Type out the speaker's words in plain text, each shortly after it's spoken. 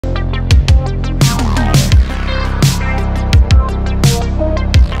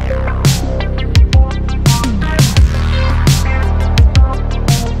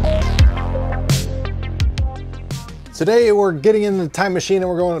Today we're getting in the time machine and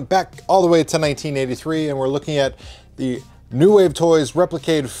we're going back all the way to 1983 and we're looking at the New Wave Toys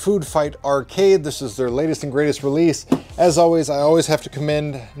Replicade Food Fight Arcade. This is their latest and greatest release. As always, I always have to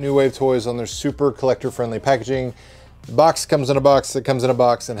commend New Wave Toys on their super collector-friendly packaging. The box comes in a box that comes in a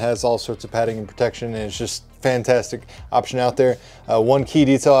box and has all sorts of padding and protection, and it's just fantastic option out there. One key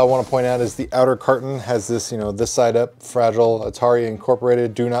detail I want to point out is the outer carton has this, this side up, fragile Atari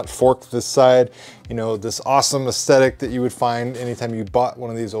incorporated, do not fork this side. This awesome aesthetic that you would find anytime you bought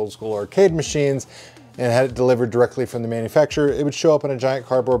one of these old school arcade machines and had it delivered directly from the manufacturer. It would show up in a giant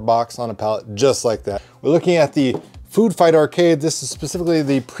cardboard box on a pallet just like that. We're looking at the Food Fight Arcade. This is specifically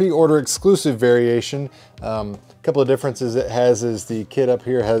the pre-order exclusive variation. A couple of differences it has is the kit up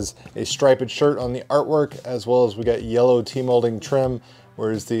here has a striped shirt on the artwork, as well as we got yellow T-molding trim,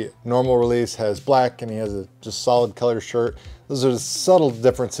 whereas the normal release has black and he has a just solid color shirt. Those are the subtle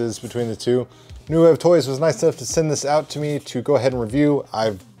differences between the two. New Wave Toys was nice enough to send this out to me to go ahead and review.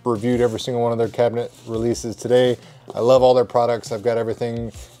 I've reviewed every single one of their cabinet releases today. I love all their products. I've got everything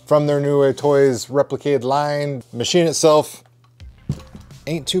from their New Wave Toys Replicade line. Machine itself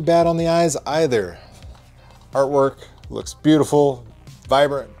ain't too bad on the eyes either. Artwork looks beautiful,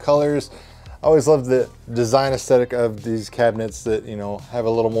 vibrant colors. I always love the design aesthetic of these cabinets that, have a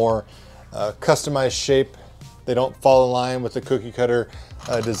little more customized shape. They don't fall in line with the cookie cutter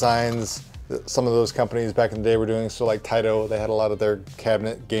designs that some of those companies back in the day were doing. So like Taito, they had a lot of their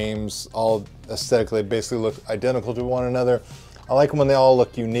cabinet games all aesthetically basically look identical to one another. I like them when they all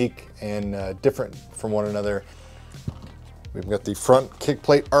look unique and different from one another. We've got the front kick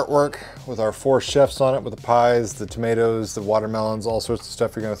plate artwork with our 4 chefs on it with the pies, the tomatoes, the watermelons, all sorts of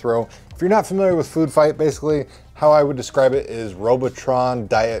stuff you're gonna throw. If you're not familiar with Food Fight, basically how I would describe it is Robotron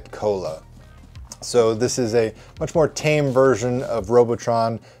Diet Cola. So this is a much more tame version of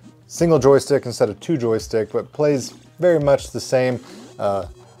Robotron, single joystick instead of 2 joystick, but plays very much the same.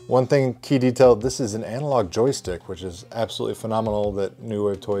 One thing, key detail, this is an analog joystick, which is absolutely phenomenal that New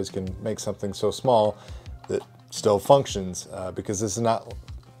Wave Toys can make something so small that still functions, because this is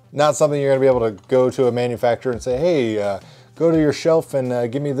not something you're gonna be able to go to a manufacturer and say, hey, go to your shelf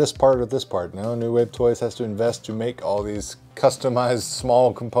and give me this part or this part. No, New Wave Toys has to invest to make all these customized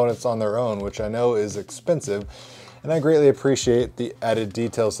small components on their own, which I know is expensive, and I greatly appreciate the added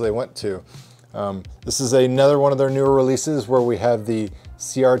details they went to. This is another one of their newer releases where we have the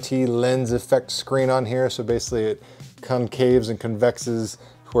CRT lens effect screen on here. So basically it concaves and convexes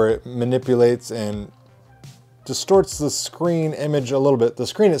where it manipulates and distorts the screen image a little bit. The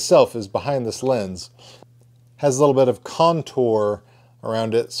screen itself is behind this lens. Has a little bit of contour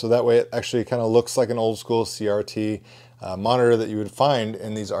around it, so that way it actually kind of looks like an old school CRT monitor that you would find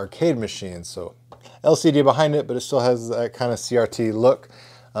in these arcade machines. So LCD behind it, but it still has that kind of CRT look.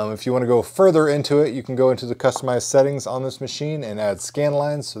 If you want to go further into it, you can go into the customized settings on this machine and add scan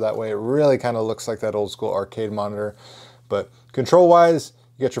lines, so that way it really kind of looks like that old school arcade monitor. But control wise,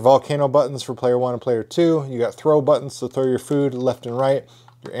 you got your volcano buttons for player 1 and player 2. You got throw buttons to throw your food left and right,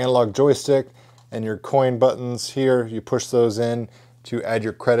 your analog joystick, and your coin buttons here. You push those in to add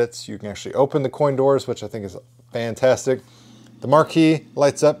your credits. You can actually open the coin doors, which I think is fantastic. The marquee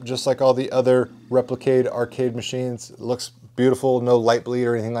lights up just like all the other Replicade arcade machines. It looks beautiful, no light bleed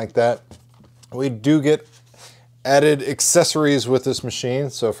or anything like that. We do get added accessories with this machine.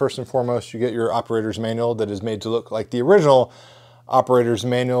 So first and foremost, you get your operator's manual that is made to look like the original operator's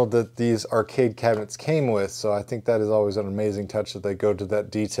manual that these arcade cabinets came with. So I think that is always an amazing touch that they go to that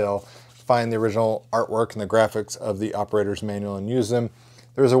detail, find the original artwork and the graphics of the operator's manual and use them.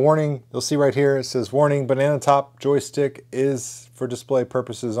 There's a warning, you'll see right here, it says warning, banana top joystick is for display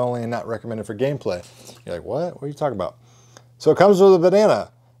purposes only and not recommended for gameplay. You're like, what are you talking about? So it comes with a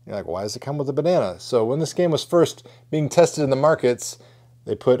banana. You're like, why does it come with a banana? So when this game was first being tested in the markets,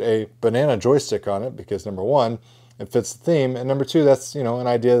 they put a banana joystick on it because number 1, it fits the theme, and number 2, that's an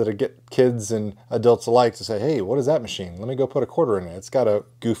idea that'll get kids and adults alike to say, hey, what is that machine? Let me go put a quarter in it. It's got a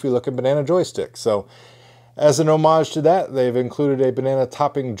goofy looking banana joystick. So as an homage to that, they've included a banana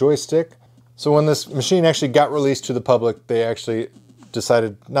topping joystick. So when this machine actually got released to the public, they actually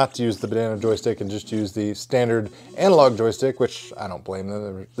decided not to use the banana joystick and just use the standard analog joystick, which I don't blame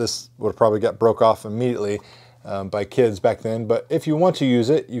them. This would have probably got broke off immediately by kids back then. But if you want to use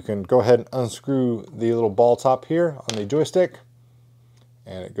it, you can go ahead and unscrew the little ball top here on the joystick,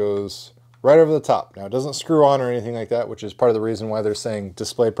 and it goes right over the top. Now it doesn't screw on or anything like that, which is part of the reason why they're saying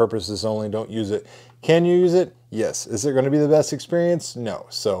display purposes only, don't use it. Can you use it? Yes. Is it going to be the best experience? No.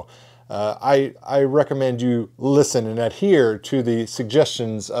 So I recommend you listen and adhere to the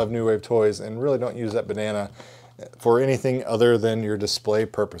suggestions of New Wave Toys and really don't use that banana for anything other than your display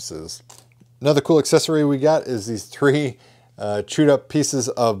purposes. Another cool accessory we got is these 3 chewed up pieces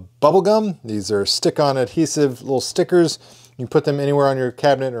of bubble gum. These are stick-on adhesive little stickers. You can put them anywhere on your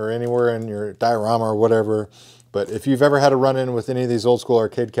cabinet or anywhere in your diorama or whatever. But if you've ever had a run-in with any of these old school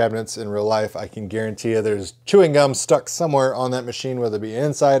arcade cabinets in real life, I can guarantee you there's chewing gum stuck somewhere on that machine, whether it be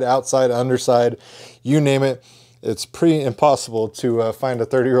inside, outside, underside, you name it. It's pretty impossible to find a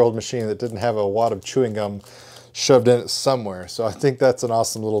 30-year-old machine that didn't have a wad of chewing gum shoved in it somewhere. So I think that's an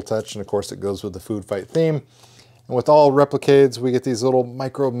awesome little touch, and of course it goes with the Food Fight theme. And with all Replicades, we get these little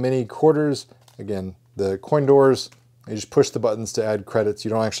micro mini quarters. Again, the coin doors, you just push the buttons to add credits.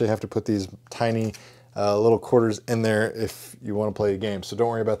 You don't actually have to put these tiny little quarters in there if you want to play a game, so don't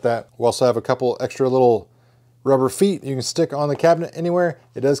worry about that. We also have a couple extra little rubber feet you can stick on the cabinet anywhere.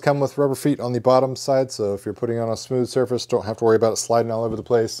 It does come with rubber feet on the bottom side, so if you're putting on a smooth surface, don't have to worry about it sliding all over the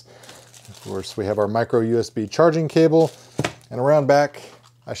place. Of course, we have our micro USB charging cable, and around back,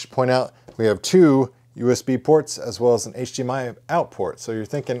 I should point out, we have 2 USB ports as well as an HDMI out port. So you're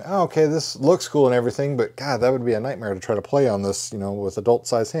thinking, oh, okay, this looks cool and everything, but God, that would be a nightmare to try to play on this, you know, with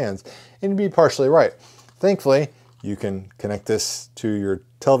adult-sized hands. And you'd be partially right. Thankfully, you can connect this to your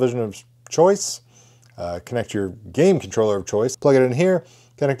television of choice, connect your game controller of choice, plug it in here,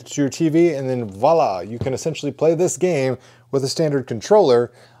 connect it to your TV, and then voila, you can essentially play this game with a standard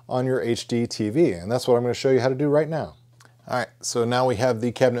controller on your HD TV. And that's what I'm going to show you how to do right now. All right, so now we have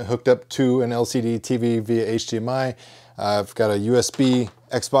the cabinet hooked up to an LCD TV via HDMI. I've got a USB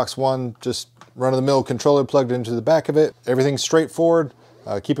Xbox One, just run-of-the-mill controller plugged into the back of it. Everything's straightforward.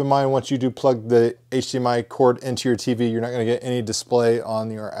 Keep in mind, once you do plug the HDMI cord into your TV, you're not going to get any display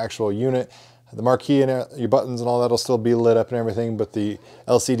on your actual unit. The marquee and your buttons and all that will still be lit up and everything, but the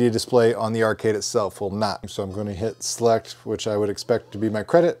LCD display on the arcade itself will not. So I'm going to hit select, which I would expect to be my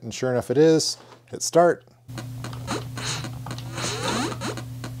credit, and sure enough it is. Hit start.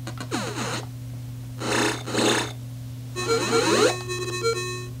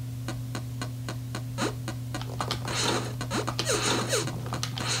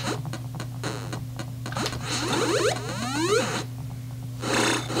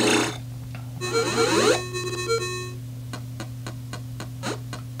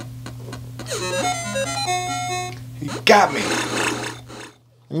 Got me.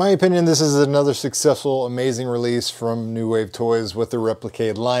 In my opinion, this is another successful, amazing release from New Wave Toys with the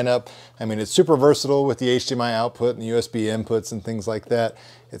Replicade lineup. I mean, it's super versatile with the HDMI output and the USB inputs and things like that.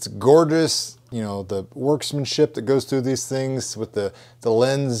 It's gorgeous, you know, the workmanship that goes through these things with the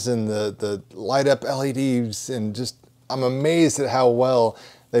lens and the light up LEDs, and just, I'm amazed at how well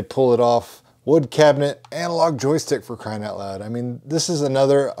they pull it off. Wood cabinet, analog joystick, for crying out loud. I mean, this is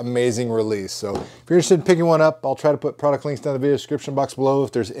another amazing release. So if you're interested in picking one up, I'll try to put product links down in the video description box below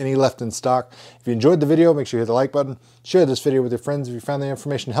if there's any left in stock. If you enjoyed the video, make sure you hit the like button. Share this video with your friends if you found the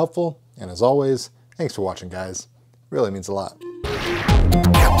information helpful. And as always, thanks for watching, guys. It really means a lot.